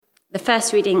The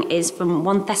first reading is from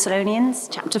 1 Thessalonians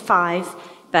chapter 5,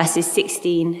 verses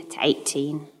 16 to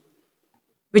 18.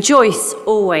 Rejoice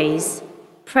always,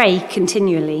 pray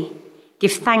continually,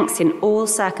 give thanks in all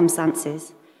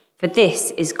circumstances, for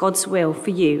this is God's will for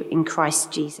you in Christ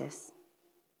Jesus.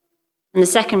 And the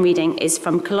second reading is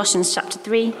from Colossians chapter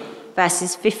 3,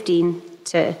 verses 15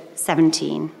 to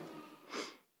 17.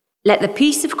 Let the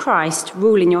peace of Christ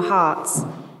rule in your hearts,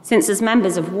 since as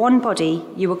members of one body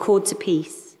you are called to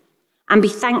peace. And be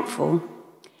thankful.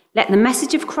 Let the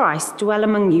message of Christ dwell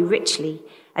among you richly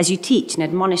as you teach and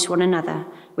admonish one another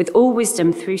with all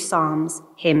wisdom through psalms,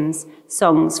 hymns,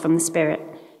 songs from the Spirit,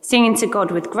 singing to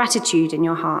God with gratitude in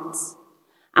your hearts.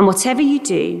 And whatever you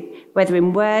do, whether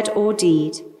in word or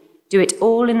deed, do it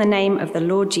all in the name of the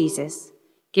Lord Jesus,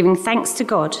 giving thanks to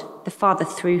God the Father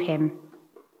through him.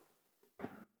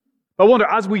 I wonder,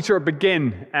 as we sort of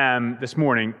begin this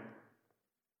morning,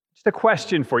 just a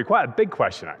question for you, quite a big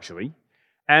question actually.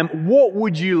 What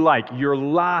would you like your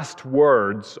last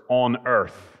words on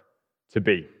earth to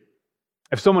be?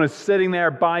 If someone is sitting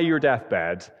there by your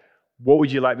deathbed, what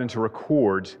would you like them to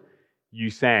record you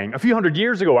saying? A few hundred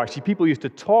years ago, actually, people used to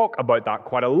talk about that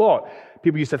quite a lot.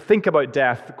 People used to think about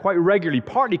death quite regularly,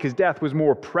 partly because death was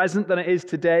more present than it is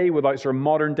today without sort of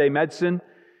modern-day medicine.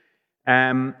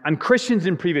 And Christians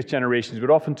in previous generations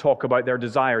would often talk about their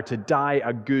desire to die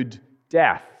a good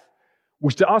death,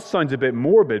 which to us sounds a bit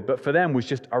morbid, but for them was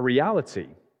just a reality.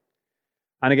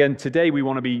 And again, today we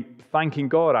want to be thanking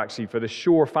God, actually, for the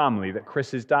Shore family, that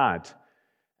Chris's dad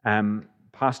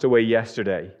passed away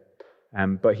yesterday,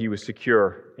 but he was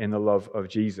secure in the love of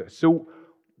Jesus. So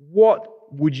what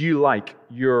would you like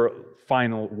your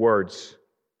final words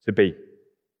to be?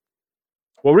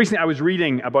 Well, recently I was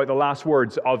reading about the last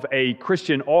words of a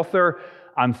Christian author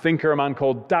and thinker, a man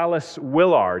called Dallas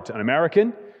Willard, an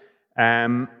American.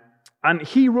 And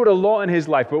he wrote a lot in his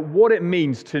life about what it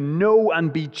means to know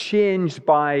and be changed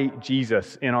by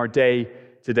Jesus in our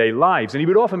day-to-day lives. And he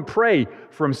would often pray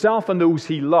for himself and those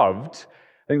he loved.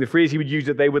 I think the phrase he would use,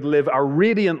 that they would live a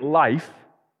radiant life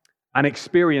and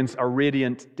experience a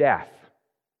radiant death.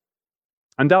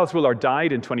 And Dallas Willard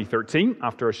died in 2013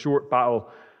 after a short battle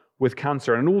with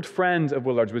cancer. And an old friend of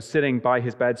Willard's was sitting by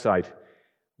his bedside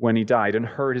when he died and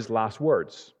heard his last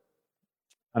words.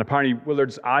 And apparently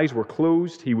Willard's eyes were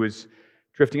closed. He was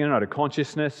drifting in and out of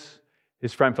consciousness.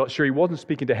 His friend felt sure he wasn't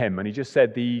speaking to him, and he just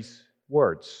said these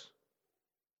words: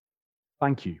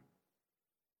 "Thank you."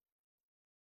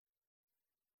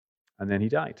 And then he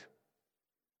died.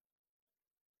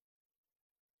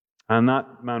 And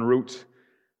that man wrote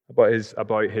about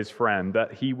his friend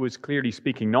that he was clearly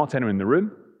speaking not to anyone in the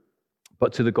room,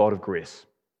 but to the God of grace,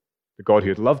 the God who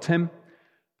had loved him,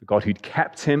 the God who'd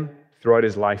kept him throughout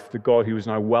his life, the God who was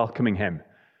now welcoming him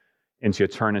into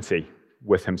eternity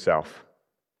with himself.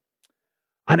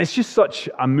 And it's just such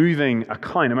a moving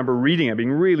account. I remember reading it,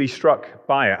 being really struck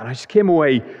by it, and I just came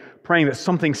away praying that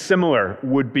something similar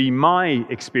would be my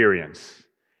experience.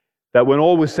 That when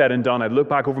all was said and done, I'd look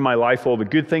back over my life, all the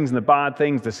good things and the bad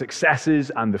things, the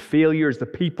successes and the failures, the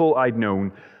people I'd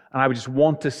known, and I would just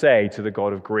want to say to the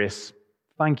God of grace,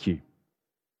 thank you.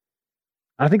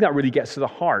 And I think that really gets to the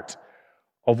heart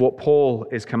of what Paul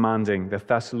is commanding the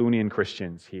Thessalonian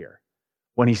Christians here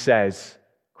when he says,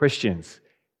 Christians,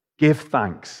 give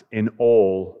thanks in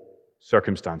all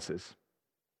circumstances.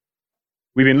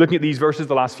 We've been looking at these verses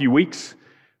the last few weeks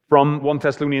from 1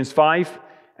 Thessalonians 5.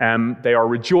 They are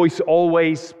rejoice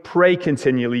always, pray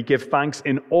continually, give thanks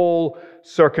in all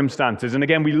circumstances. And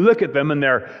again, we look at them and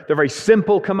they're very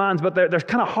simple commands, but they're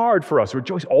kind of hard for us.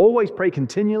 Rejoice always, pray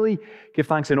continually, give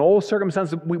thanks in all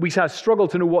circumstances. We struggle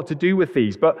to know what to do with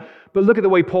these. But look at the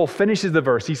way Paul finishes the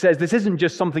verse. He says this isn't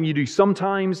just something you do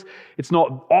sometimes. It's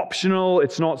not optional.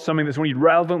 It's not something that's only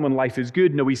relevant when life is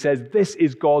good. No, he says this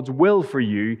is God's will for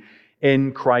you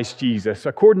in Christ Jesus.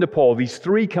 According to Paul, these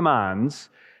three commands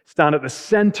stand at the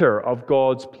center of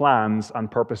God's plans and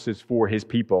purposes for his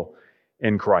people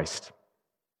in Christ.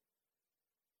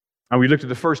 And we looked at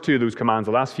the first two of those commands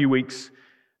the last few weeks.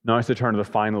 Now it's the turn of the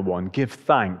final one. Give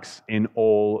thanks in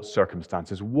all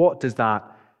circumstances. What does that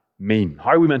mean? How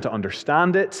are we meant to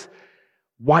understand it?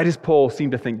 Why does Paul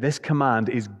seem to think this command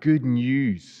is good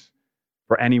news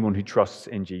for anyone who trusts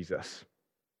in Jesus?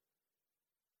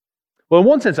 Well, in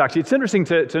one sense, actually, it's interesting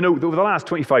to note that over the last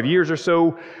 25 years or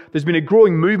so, there's been a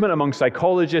growing movement among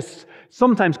psychologists,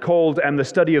 sometimes called the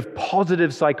study of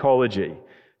positive psychology.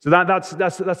 So that's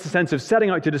the sense of setting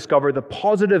out to discover the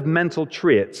positive mental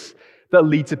traits that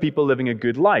lead to people living a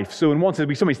good life. So in one sense,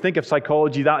 we sometimes think of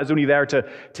psychology, that is only there to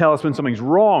tell us when something's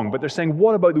wrong, but they're saying,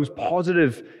 what about those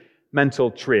positive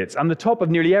mental traits? And the top of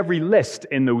nearly every list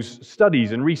in those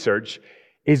studies and research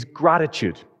is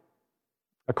gratitude.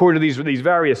 According to these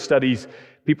various studies,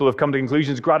 people have come to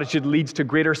conclusions gratitude leads to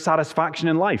greater satisfaction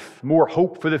in life, more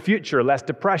hope for the future, less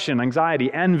depression,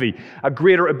 anxiety, envy, a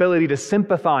greater ability to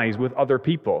sympathize with other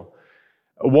people.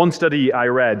 One study I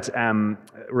read, a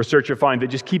researcher found that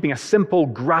just keeping a simple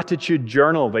gratitude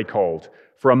journal, they called,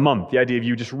 for a month, the idea of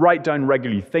you just write down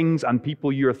regularly things and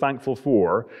people you're thankful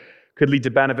for, could lead to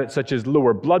benefits such as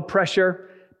lower blood pressure,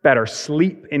 better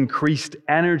sleep, increased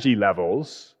energy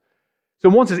levels. So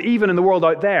in one sense, even in the world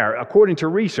out there, according to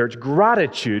research,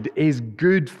 gratitude is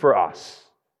good for us.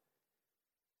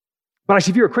 But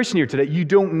actually, if you're a Christian here today, you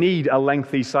don't need a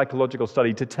lengthy psychological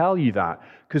study to tell you that,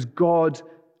 because God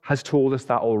has told us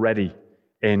that already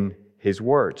in His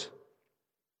Word.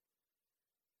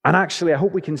 And actually, I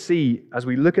hope we can see, as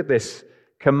we look at this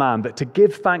command, that to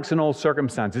give thanks in all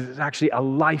circumstances is actually a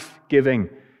life-giving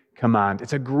command.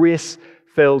 It's a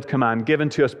grace-filled command given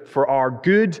to us for our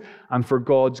good and for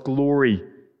God's glory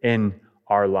in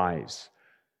our lives.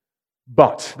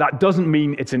 But that doesn't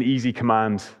mean it's an easy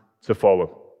command to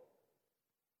follow.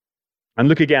 And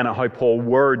look again at how Paul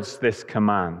words this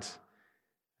command.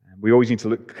 We always need to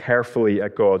look carefully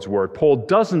at God's word. Paul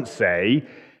doesn't say,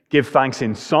 give thanks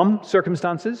in some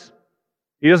circumstances.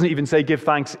 He doesn't even say, give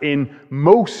thanks in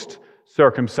most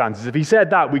circumstances. If he said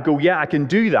that, we'd go, yeah, I can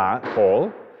do that,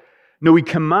 Paul. No, he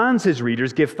commands his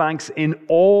readers, give thanks in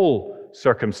all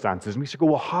circumstances. And we should go,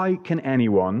 well, how can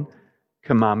anyone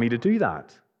command me to do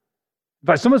that? In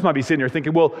fact, some of us might be sitting here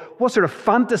thinking, well, what sort of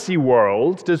fantasy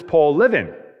world does Paul live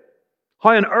in?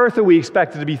 How on earth are we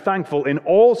expected to be thankful in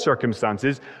all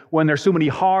circumstances when there's so many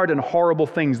hard and horrible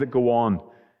things that go on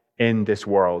in this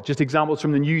world? Just examples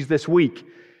from the news this week.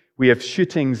 We have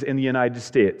shootings in the United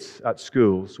States at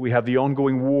schools. We have the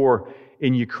ongoing war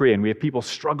in Ukraine. We have people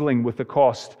struggling with the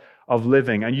cost of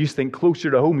living. And you think closer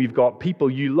to home, you've got people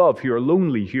you love who are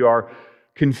lonely, who are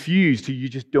confused, who you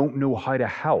just don't know how to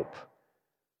help.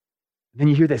 And then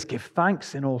you hear this, give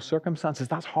thanks in all circumstances.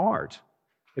 That's hard.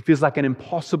 It feels like an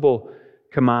impossible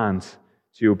command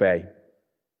to obey.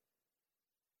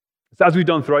 So as we've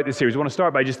done throughout this series, I want to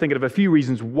start by just thinking of a few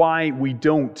reasons why we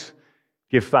don't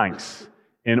give thanks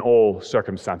in all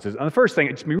circumstances. And the first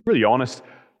thing, to be really honest,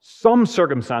 some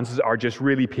circumstances are just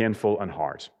really painful and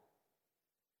hard.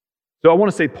 So I want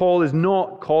to say Paul is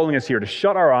not calling us here to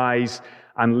shut our eyes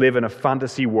and live in a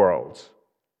fantasy world.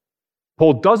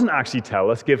 Paul doesn't actually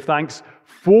tell us give thanks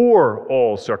for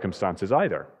all circumstances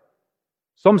either.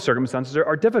 Some circumstances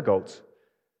are difficult.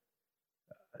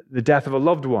 The death of a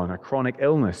loved one, a chronic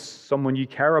illness, someone you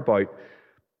care about,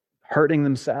 hurting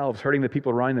themselves, hurting the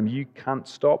people around them, you can't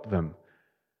stop them.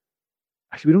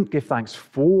 Actually, we don't give thanks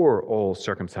for all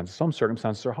circumstances. Some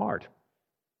circumstances are hard.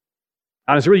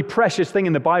 And it's a really precious thing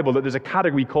in the Bible that there's a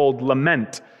category called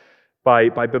lament by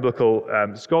biblical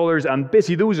scholars. And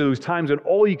basically, those are those times when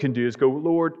all you can do is go,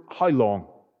 Lord, how long?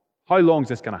 How long is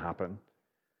this going to happen?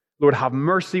 Lord, have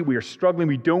mercy. We are struggling.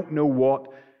 We don't know what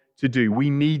to do. We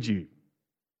need you.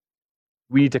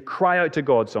 We need to cry out to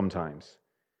God sometimes.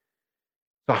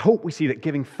 So I hope we see that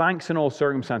giving thanks in all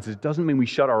circumstances doesn't mean we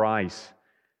shut our eyes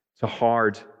to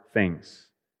hard things.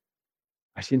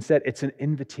 Actually, instead, it's an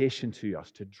invitation to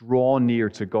us to draw near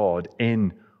to God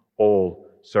in all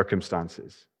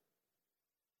circumstances.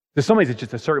 In some ways, it's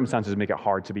just the circumstances make it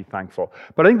hard to be thankful.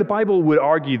 But I think the Bible would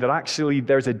argue that actually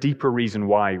there's a deeper reason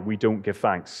why we don't give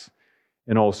thanks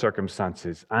in all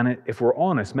circumstances. And if we're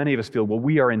honest, many of us feel, well,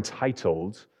 we are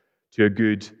entitled to a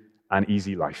good and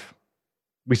easy life.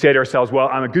 We say to ourselves, well,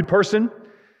 I'm a good person.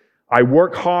 I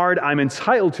work hard. I'm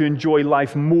entitled to enjoy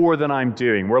life more than I'm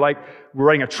doing. We're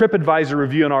writing a TripAdvisor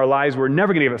review on our lives. We're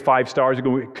never going to give it 5 stars. We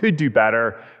go, it could do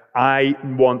better. I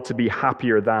want to be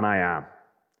happier than I am.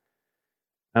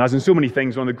 And as in so many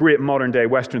things, one of the great modern day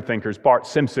Western thinkers, Bart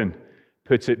Simpson,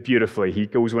 puts it beautifully. He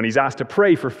goes, when he's asked to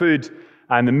pray for food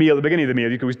and the meal, at the beginning of the meal,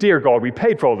 he goes, dear God, we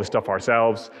paid for all this stuff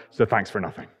ourselves, so thanks for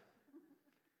nothing.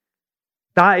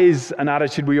 That is an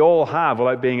attitude we all have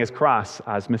without being as crass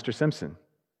as Mr. Simpson.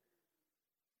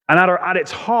 And at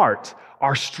its heart,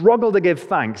 our struggle to give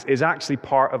thanks is actually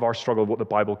part of our struggle, what the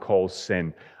Bible calls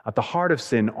sin. At the heart of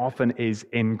sin often is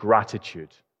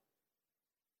ingratitude.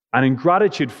 And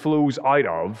ingratitude flows out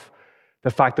of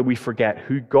the fact that we forget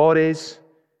who God is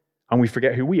and we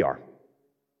forget who we are.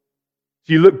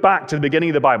 So you look back to the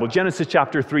beginning of the Bible, Genesis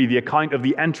chapter 3, the account of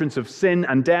the entrance of sin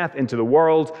and death into the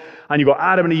world, and you've got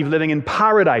Adam and Eve living in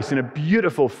paradise in a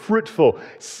beautiful, fruitful,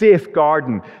 safe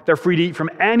garden. They're free to eat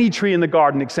from any tree in the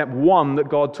garden except one that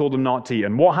God told them not to eat.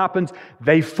 And what happens?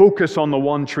 They focus on the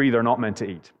one tree they're not meant to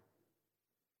eat.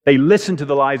 They listen to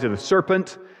the lies of the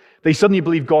serpent. They suddenly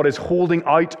believe God is holding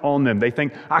out on them. They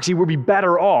think, actually, we'll be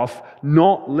better off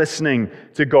not listening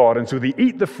to God. And so they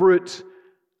eat the fruit,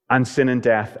 and sin and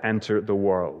death enter the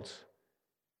world.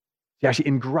 See, actually,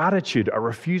 ingratitude, a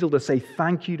refusal to say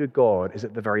thank you to God, is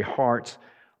at the very heart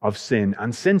of sin.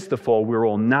 And since the fall, we're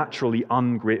all naturally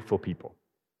ungrateful people.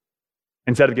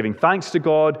 Instead of giving thanks to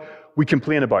God, we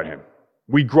complain about him.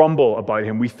 We grumble about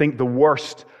him. We think the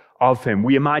worst of him.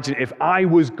 We imagine, if I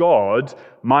was God,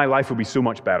 my life would be so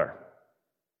much better.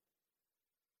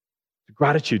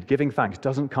 Gratitude, giving thanks,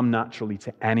 doesn't come naturally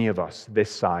to any of us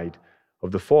this side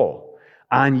of the fall.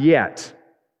 And yet,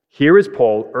 here is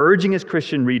Paul urging his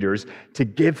Christian readers to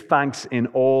give thanks in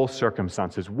all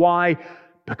circumstances. Why?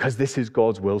 Because this is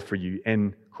God's will for you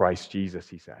in Christ Jesus,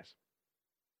 he says.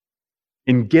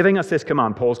 In giving us this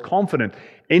command, Paul's confident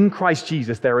in Christ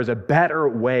Jesus there is a better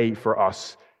way for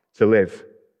us to live.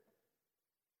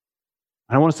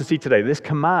 And I want us to see today, this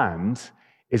command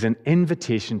is an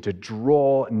invitation to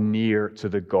draw near to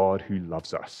the God who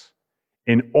loves us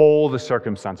in all the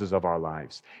circumstances of our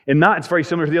lives. In that, it's very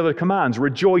similar to the other commands.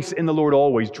 Rejoice in the Lord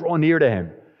always. Draw near to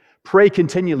him. Pray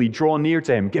continually. Draw near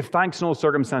to him. Give thanks in all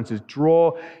circumstances.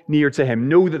 Draw near to him.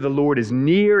 Know that the Lord is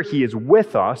near. He is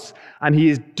with us, and he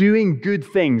is doing good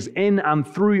things in and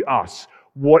through us,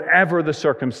 whatever the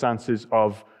circumstances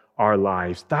of our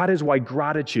lives. That is why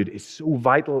gratitude is so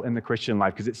vital in the Christian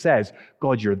life, because it says,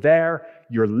 God, you're there,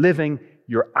 you're living,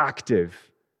 you're active,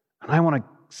 and I want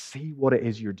to see what it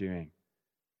is you're doing,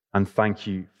 and thank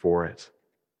you for it.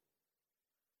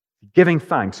 Giving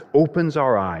thanks opens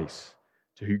our eyes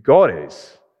to who God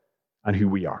is and who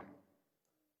we are.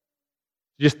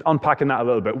 Just unpacking that a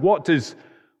little bit, what does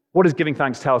giving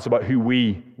thanks tell us about who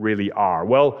we really are?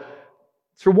 Well,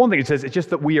 for one thing, it says it's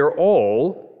just that we are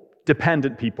all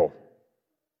dependent people.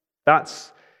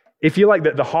 That's, if you like,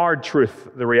 the hard truth,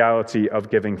 the reality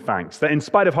of giving thanks. That in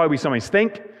spite of how we sometimes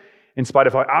think, in spite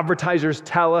of how advertisers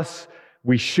tell us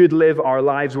we should live our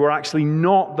lives, we're actually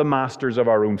not the masters of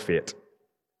our own fate.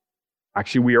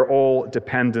 Actually, we are all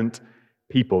dependent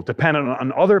people. Dependent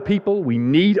on other people, we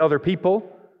need other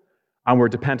people, and we're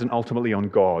dependent ultimately on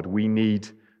God. We need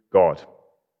God.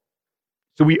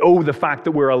 So we owe the fact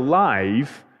that we're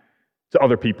alive to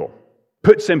other people.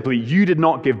 Put simply, you did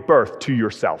not give birth to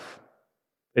yourself.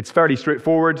 It's fairly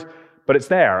straightforward, but it's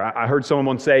there. I heard someone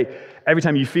once say, every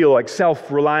time you feel like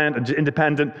self-reliant and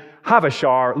independent, have a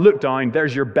shower, look down,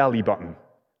 there's your belly button.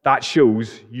 That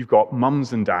shows you've got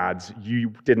mums and dads.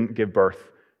 You didn't give birth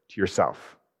to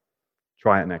yourself.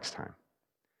 Try it next time.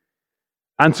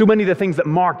 And so many of the things that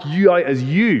mark you out as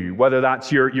you, whether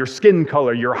that's your skin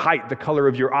color, your height, the color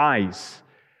of your eyes,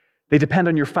 they depend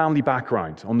on your family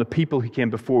background, on the people who came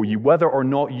before you, whether or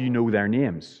not you know their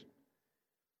names.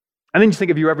 And then you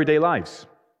think of your everyday lives.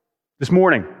 This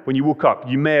morning, when you woke up,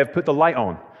 you may have put the light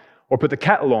on, or put the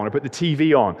kettle on, or put the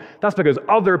TV on. That's because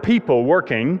other people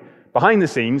working behind the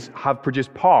scenes have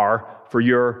produced power for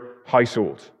your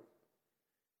household.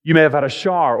 You may have had a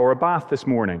shower or a bath this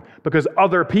morning because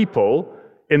other people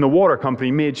in the water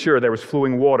company made sure there was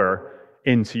flowing water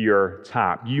into your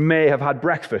tap. You may have had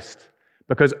breakfast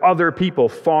because other people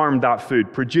farmed that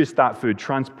food, produced that food,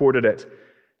 transported it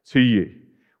to you.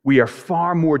 We are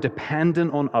far more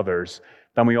dependent on others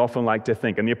than we often like to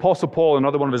think. And the Apostle Paul, in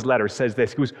another one of his letters, says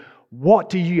this. He goes, what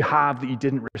do you have that you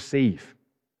didn't receive?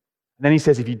 And then he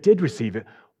says, if you did receive it,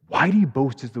 why do you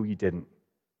boast as though you didn't?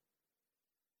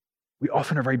 We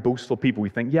often are very boastful people. We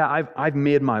think, yeah, I've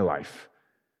made my life.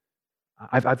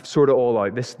 I've sorted it all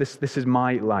out. This is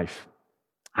my life.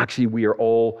 Actually, we are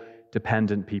all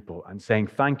dependent people, and saying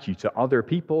thank you to other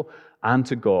people and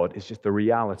to God is just the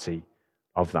reality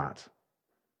of that.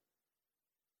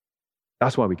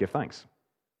 That's why we give thanks.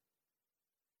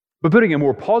 But putting it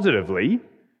more positively,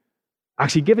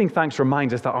 actually giving thanks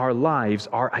reminds us that our lives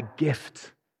are a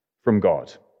gift from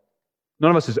God.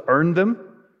 None of us has earned them.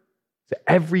 So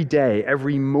every day,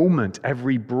 every moment,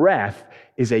 every breath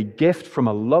is a gift from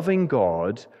a loving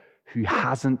God who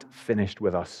hasn't finished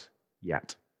with us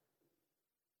yet.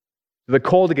 The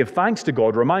call to give thanks to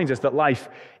God reminds us that life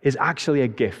is actually a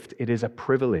gift. It is a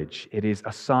privilege. It is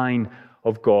a sign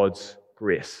of God's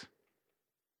grace.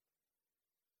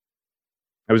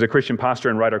 There was a Christian pastor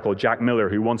and writer called Jack Miller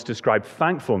who once described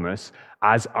thankfulness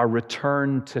as a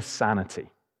return to sanity.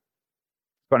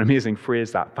 What an amazing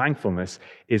phrase that. Thankfulness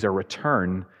is a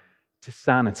return to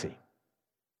sanity.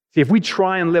 See, if we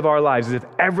try and live our lives as if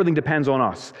everything depends on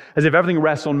us, as if everything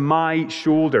rests on my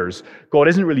shoulders, God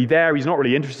isn't really there, he's not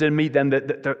really interested in me, then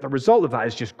the result of that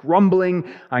is just grumbling,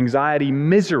 anxiety,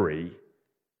 misery.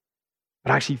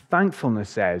 But actually, thankfulness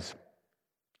says,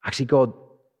 actually, God,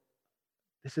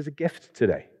 this is a gift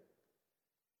today.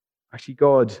 Actually,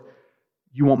 God,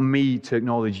 you want me to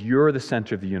acknowledge you're the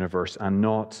center of the universe and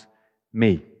not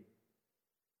me.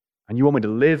 And you want me to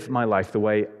live my life the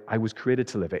way I was created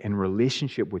to live it, in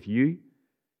relationship with you,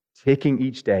 taking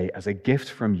each day as a gift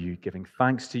from you, giving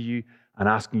thanks to you, and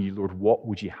asking you, Lord, what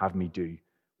would you have me do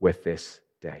with this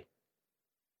day?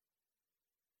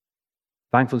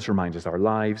 Thankfulness reminds us our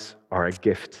lives are a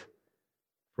gift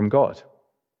from God.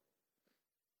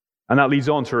 And that leads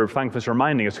on to thankfulness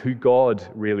reminding us who God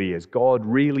really is. God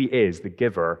really is the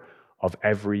giver of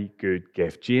every good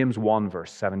gift. James 1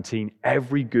 verse 17,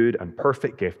 every good and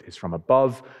perfect gift is from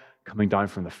above, coming down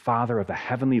from the Father of the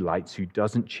heavenly lights, who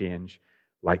doesn't change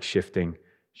like shifting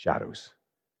shadows.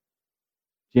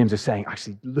 James is saying,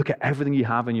 actually, look at everything you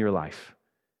have in your life.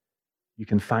 You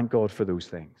can thank God for those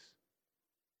things.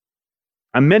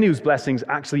 And many of those blessings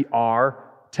actually are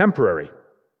temporary.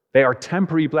 They are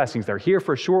temporary blessings. They're here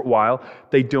for a short while.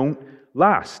 They don't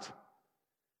last.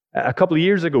 A couple of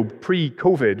years ago,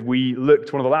 pre-COVID,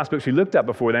 one of the last books we looked at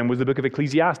before then was the book of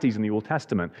Ecclesiastes in the Old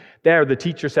Testament. There, the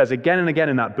teacher says again and again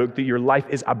in that book that your life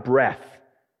is a breath.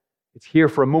 It's here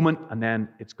for a moment and then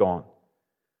it's gone.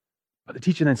 But the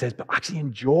teacher then says, but actually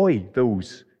enjoy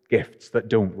those gifts that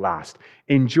don't last.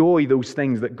 Enjoy those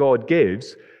things that God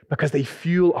gives because they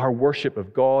fuel our worship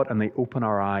of God and they open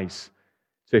our eyes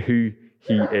to who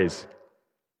He is.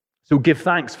 So give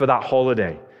thanks for that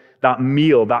holiday, that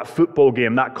meal, that football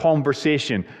game, that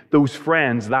conversation, those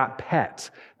friends, that pet,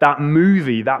 that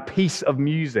movie, that piece of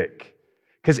music.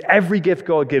 Because every gift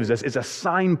God gives us is a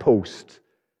signpost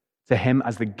to Him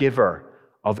as the giver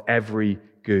of every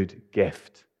good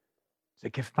gift. So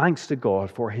give thanks to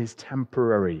God for His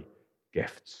temporary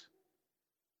gifts.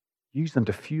 Use them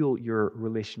to fuel your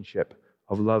relationship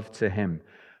of love to Him.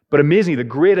 But amazingly, the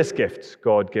greatest gifts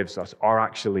God gives us are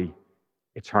actually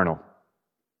eternal.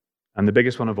 And the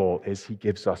biggest one of all is He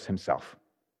gives us Himself.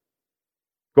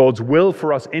 God's will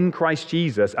for us in Christ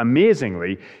Jesus,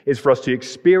 amazingly, is for us to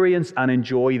experience and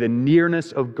enjoy the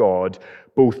nearness of God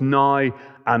both now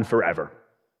and forever.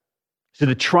 So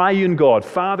the triune God,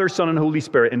 Father, Son, and Holy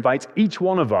Spirit, invites each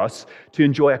one of us to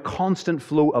enjoy a constant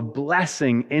flow of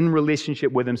blessing in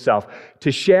relationship with Himself, to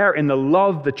share in the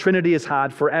love the Trinity has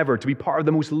had forever, to be part of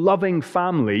the most loving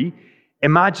family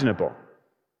imaginable.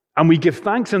 And we give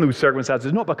thanks in those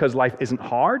circumstances, not because life isn't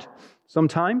hard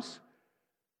sometimes,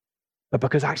 but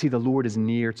because actually the Lord is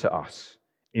near to us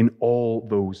in all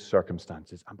those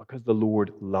circumstances, and because the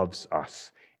Lord loves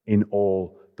us in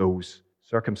all those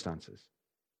circumstances.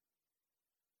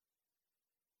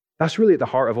 That's really at the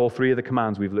heart of all three of the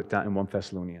commands we've looked at in 1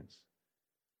 Thessalonians.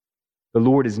 The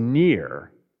Lord is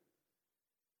near,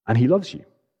 and He loves you.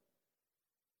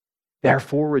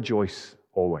 Therefore rejoice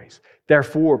always.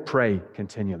 Therefore pray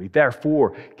continually.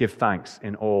 Therefore give thanks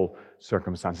in all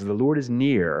circumstances. The Lord is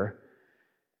near,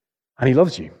 and He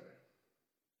loves you.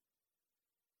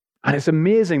 And it's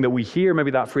amazing that we hear maybe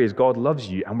that phrase, God loves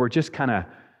you, and we're just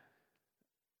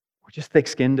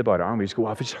thick-skinned about it, aren't we? Just go,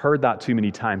 well, I've just heard that too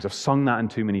many times. I've sung that in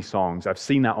too many songs. I've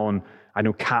seen that on,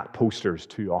 cat posters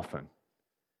too often.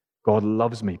 God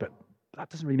loves me, but that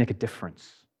doesn't really make a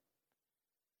difference.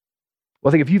 Well,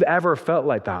 I think if you've ever felt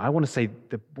like that, I want to say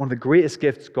that one of the greatest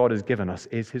gifts God has given us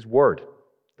is His Word,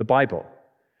 the Bible.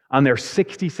 And there are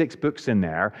 66 books in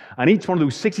there, and each one of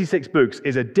those 66 books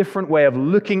is a different way of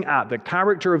looking at the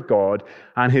character of God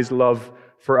and His love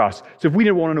for us. So if we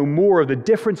want to know more of the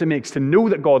difference it makes to know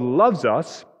that God loves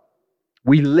us,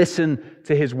 we listen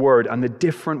to His Word and the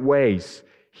different ways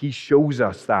He shows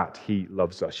us that He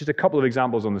loves us. Just a couple of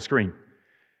examples on the screen.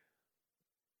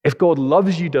 If God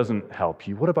loves you doesn't help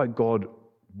you, what about God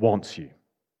wants you?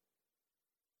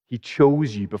 He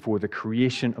chose you before the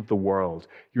creation of the world.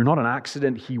 You're not an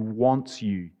accident. He wants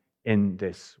you in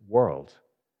this world.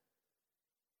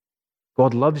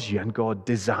 God loves you and God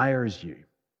desires you.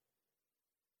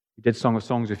 We did Song of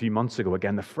Songs a few months ago.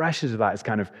 Again, the freshness of that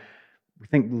is we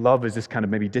think love is this kind of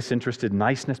maybe disinterested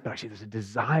niceness, but actually there's a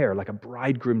desire, like a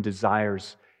bridegroom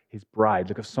desires his bride.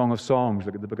 Look at Song of Songs,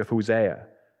 look at the book of Hosea.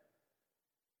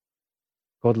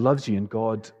 God loves you, and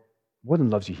God more than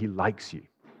loves you, He likes you.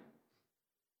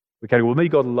 We kind of go, well, maybe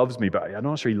God loves me, but I'm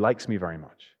not sure He likes me very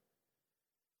much.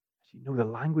 You know, the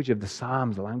language of the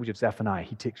Psalms, the language of Zephaniah,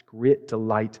 He takes great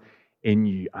delight in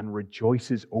you and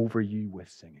rejoices over you with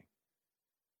singing.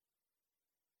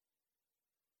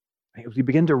 As we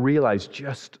begin to realize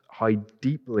just how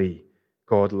deeply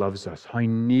God loves us, how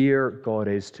near God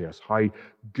is to us, how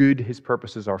good His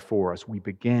purposes are for us, we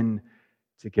begin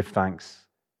to give thanks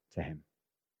to Him.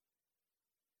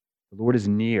 The Lord is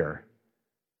near,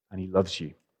 and He loves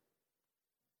you.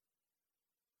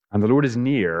 And the Lord is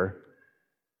near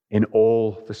in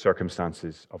all the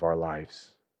circumstances of our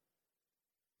lives.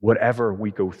 whatever we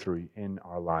go through in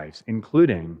our lives,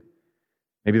 including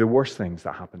maybe the worst things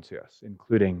that happen to us,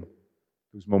 including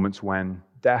those moments when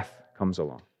death comes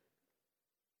along.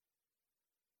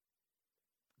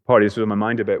 Partly this was on my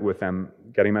mind a bit with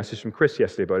getting a message from Chris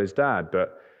yesterday about his dad,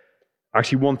 but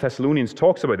actually 1 Thessalonians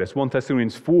talks about this. 1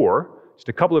 Thessalonians 4, just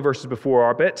a couple of verses before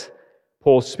our bit,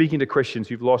 Paul's speaking to Christians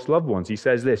who've lost loved ones. He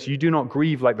says this, "You do not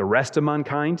grieve like the rest of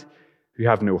mankind who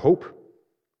have no hope.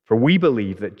 For we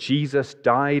believe that Jesus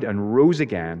died and rose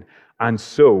again, and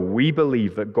so we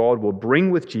believe that God will bring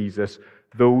with Jesus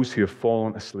those who have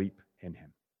fallen asleep in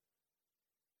him."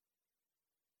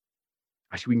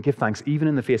 Actually, we can give thanks even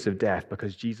in the face of death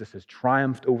because Jesus has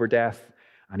triumphed over death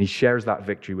and he shares that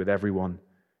victory with everyone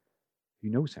who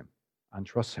knows him and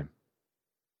trusts him.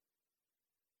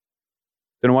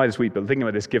 Don't know why this week, but thinking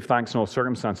about this, give thanks in all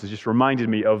circumstances, just reminded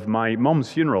me of my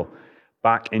mum's funeral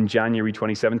back in January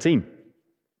 2017.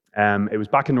 It was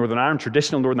back in Northern Ireland,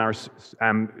 traditional Northern Irish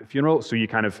funeral. So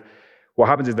what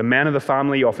happens is the men of the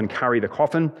family often carry the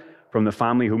coffin from the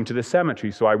family home to the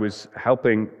cemetery. So I was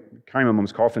helping carry my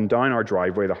mum's coffin down our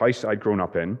driveway, the house I'd grown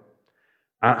up in.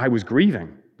 And I was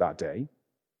grieving that day,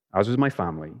 as was my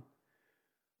family.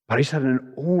 But I just had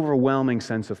an overwhelming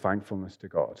sense of thankfulness to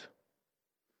God.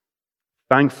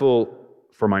 Thankful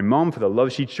for my mum, for the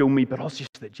love she'd shown me, but also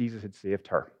just that Jesus had saved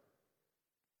her.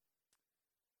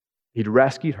 He'd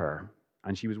rescued her,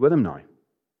 and she was with him now.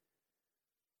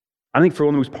 I think for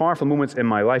one of the most powerful moments in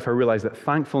my life, I realized that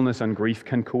thankfulness and grief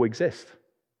can coexist.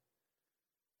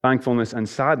 Thankfulness and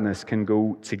sadness can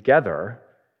go together.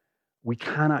 We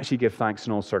can actually give thanks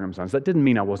in all circumstances. That didn't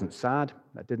mean I wasn't sad.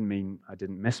 That didn't mean I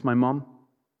didn't miss my mum.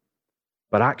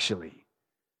 But actually,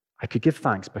 I could give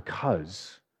thanks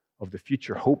because of the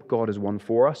future hope God has won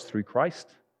for us through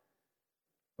Christ,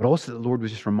 but also the Lord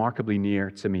was just remarkably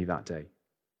near to me that day.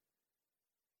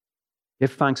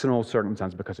 Give thanks in all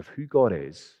circumstances because of who God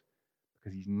is,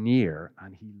 because he's near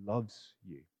and he loves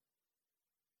you.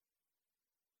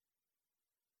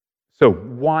 So,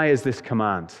 why is this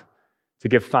command to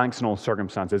give thanks in all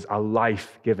circumstances a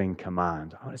life-giving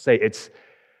command? I want to say it's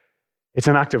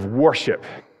an act of worship.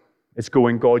 It's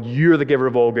going, God, you're the giver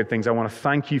of all good things. I want to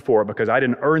thank you for it because I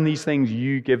didn't earn these things.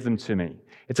 You give them to me.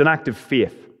 It's an act of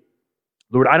faith.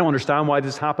 Lord, I don't understand why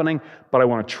this is happening, but I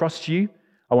want to trust you.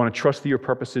 I want to trust that your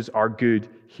purposes are good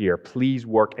here. Please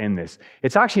work in this.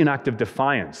 It's actually an act of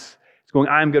defiance. It's going,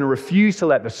 I'm going to refuse to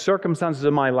let the circumstances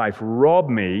of my life rob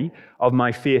me of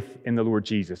my faith in the Lord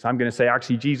Jesus. I'm going to say,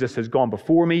 actually, Jesus has gone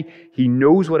before me. He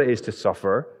knows what it is to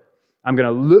suffer. I'm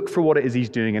going to look for what it is he's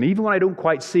doing. And even when I don't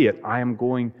quite see it, I am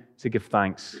going to give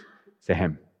thanks to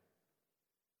him.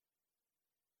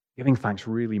 Giving thanks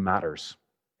really matters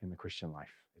in the Christian life.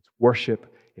 It's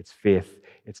worship, it's faith,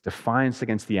 it's defiance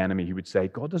against the enemy who would say,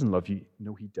 God doesn't love you.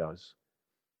 No, he does.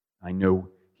 I know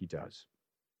he does.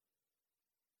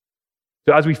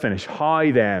 So as we finish,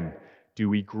 how then do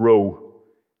we grow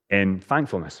in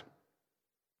thankfulness?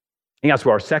 I think that's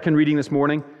where our second reading this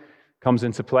morning comes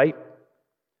into play,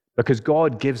 because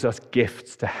God gives us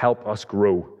gifts to help us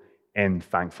grow in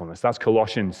thankfulness. That's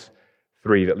Colossians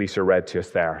 3 that Lisa read to us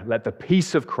there. Let the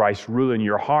peace of Christ rule in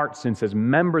your hearts, since as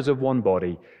members of one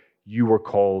body, you were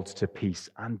called to peace,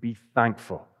 and be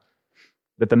thankful.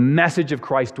 Let the message of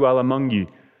Christ dwell among you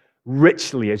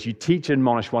richly as you teach and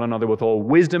admonish one another with all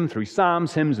wisdom through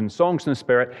psalms, hymns, and songs in the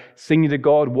Spirit, singing to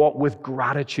God what with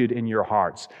gratitude in your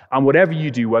hearts. And whatever you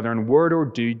do, whether in word or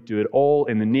deed, do it all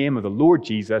in the name of the Lord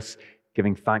Jesus,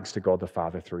 giving thanks to God the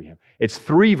Father through him. It's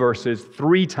 3 verses,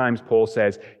 3 times Paul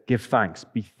says, give thanks,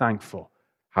 be thankful,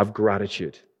 have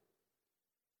gratitude.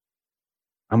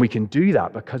 And we can do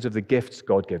that because of the gifts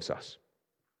God gives us.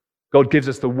 God gives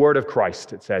us the word of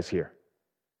Christ, it says here.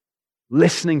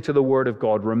 Listening to the word of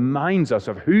God reminds us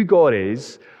of who God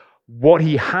is, what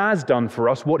he has done for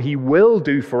us, what he will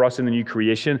do for us in the new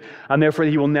creation, and therefore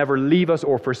he will never leave us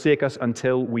or forsake us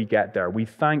until we get there. We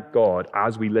thank God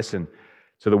as we listen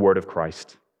to the word of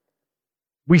Christ.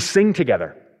 We sing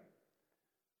together.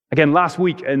 Again, last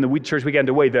week in the church weekend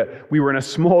away, that we were in a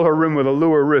smaller room with a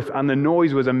lower roof, and the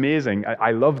noise was amazing.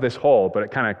 I love this hall, but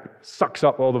it kind of sucks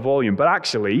up all the volume. But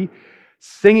actually,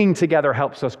 singing together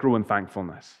helps us grow in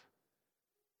thankfulness.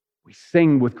 We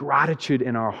sing with gratitude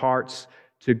in our hearts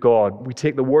to God. We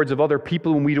take the words of other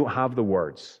people when we don't have the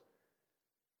words.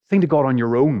 Sing to God on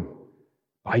your own.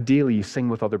 Ideally, you sing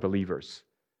with other believers.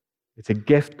 It's a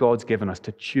gift God's given us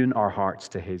to tune our hearts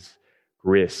to his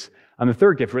grace. And the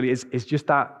third gift really is just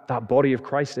that body of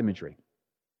Christ imagery.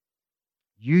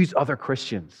 Use other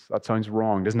Christians. That sounds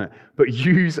wrong, doesn't it? But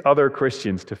use other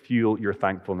Christians to fuel your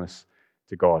thankfulness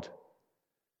to God.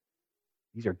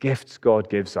 These are gifts God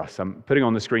gives us. I'm putting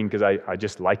on the screen because I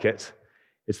just like it.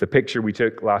 It's the picture we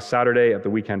took last Saturday at the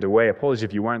weekend away. Apologies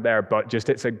if you weren't there, but just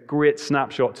it's a great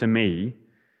snapshot to me.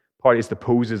 Partly it's the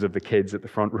poses of the kids at the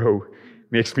front row.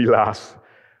 Makes me laugh.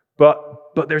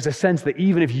 But there's a sense that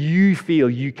even if you feel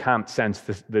you can't sense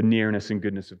the nearness and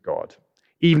goodness of God,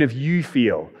 even if you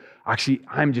feel, actually,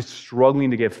 I'm just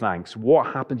struggling to give thanks,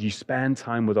 what happens? You spend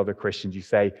time with other Christians. You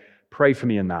say, pray for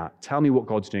me in that. Tell me what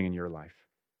God's doing in your life.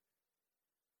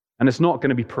 And it's not going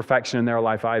to be perfection in their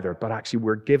life either, but actually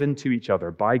we're given to each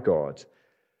other by God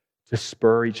to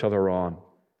spur each other on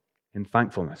in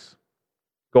thankfulness.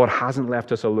 God hasn't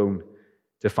left us alone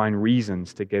to find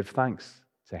reasons to give thanks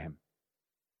to him.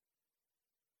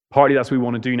 Partly that's what we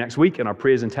want to do next week in our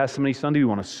Praise and Testimony Sunday. We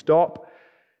want to stop.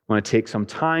 We want to take some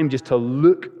time just to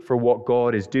look for what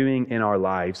God is doing in our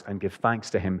lives and give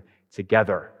thanks to him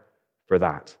together for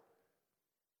that.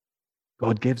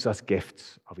 God gives us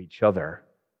gifts of each other,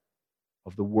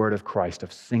 of the word of Christ,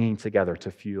 of singing together to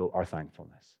fuel our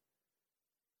thankfulness.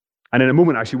 And in a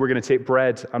moment, actually, we're going to take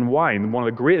bread and wine. One of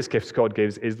the greatest gifts God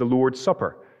gives is the Lord's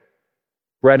Supper.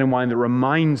 Bread and wine that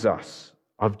reminds us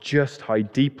of just how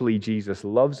deeply Jesus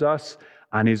loves us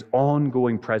and his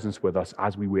ongoing presence with us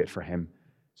as we wait for him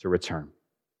to return.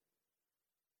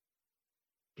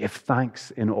 Give thanks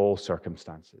in all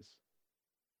circumstances.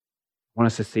 I want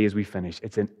us to say as we finish,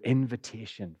 it's an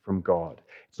invitation from God.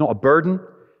 It's not a burden.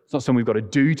 It's not something we've got to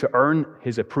do to earn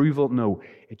his approval. No,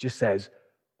 it just says,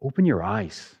 open your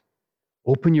eyes.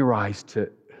 Open your eyes to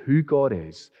who God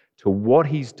is, to what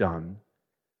he's done,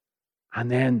 and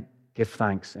then give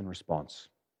thanks in response.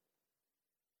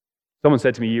 Someone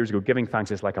said to me years ago, giving thanks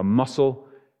is like a muscle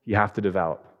you have to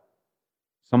develop.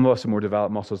 Some of us have more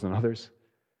developed muscles than others,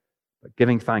 but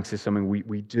giving thanks is something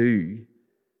we do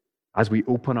as we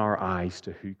open our eyes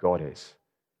to who God is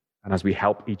and as we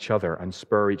help each other and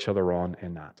spur each other on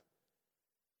in that.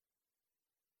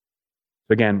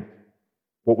 So again,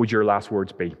 what would your last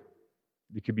words be?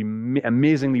 They could be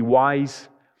amazingly wise.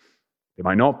 They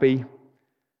might not be.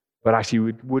 But actually,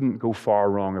 we wouldn't go far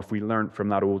wrong if we learned from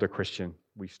that older Christian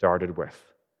we started with.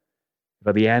 If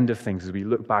at the end of things, as we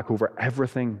look back over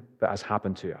everything that has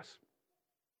happened to us,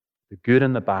 the good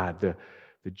and the bad, the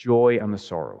joy and the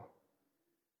sorrow,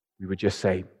 we would just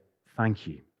say, thank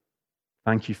you.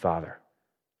 Thank you, Father.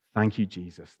 Thank you,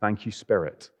 Jesus. Thank you,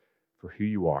 Spirit, for who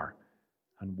you are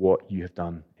and what you have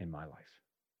done in my life.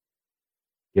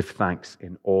 Give thanks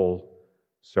in all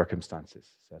circumstances,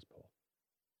 says Paul.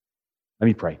 Let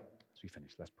me pray as we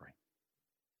finish. Let's pray.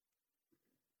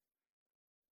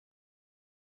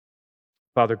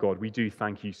 Father God, we do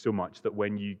thank you so much that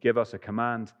when you give us a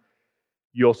command,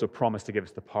 you also promise to give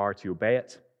us the power to obey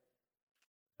it.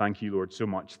 Thank you, Lord, so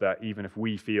much that even if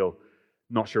we feel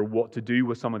not sure what to do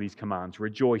with some of these commands,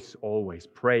 rejoice always,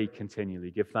 pray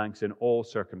continually, give thanks in all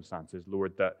circumstances,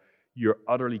 Lord, that you're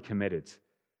utterly committed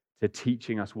to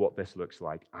teaching us what this looks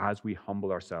like as we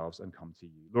humble ourselves and come to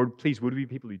you. Lord, please, would we be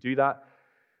people who do that?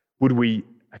 Would we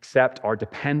accept our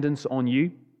dependence on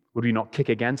you? Would we not kick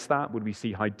against that? Would we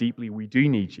see how deeply we do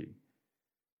need you?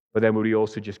 But then would we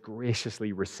also just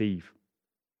graciously receive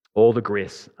all the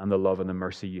grace and the love and the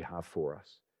mercy you have for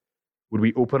us? Would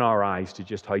we open our eyes to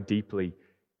just how deeply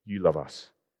you love us?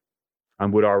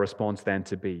 And would our response then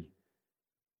to be,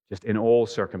 just in all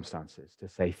circumstances, to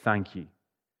say thank you.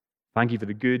 Thank you for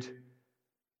the good.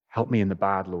 Help me in the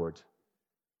bad, Lord.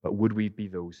 But would we be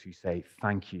those who say,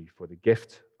 thank you for the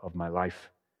gift of my life,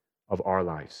 of our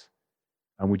lives?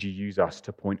 And would you use us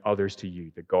to point others to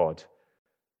you, the God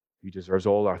who deserves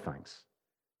all our thanks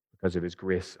because of his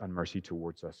grace and mercy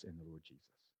towards us in the Lord Jesus?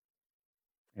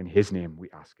 In his name we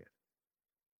ask it.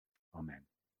 Amen.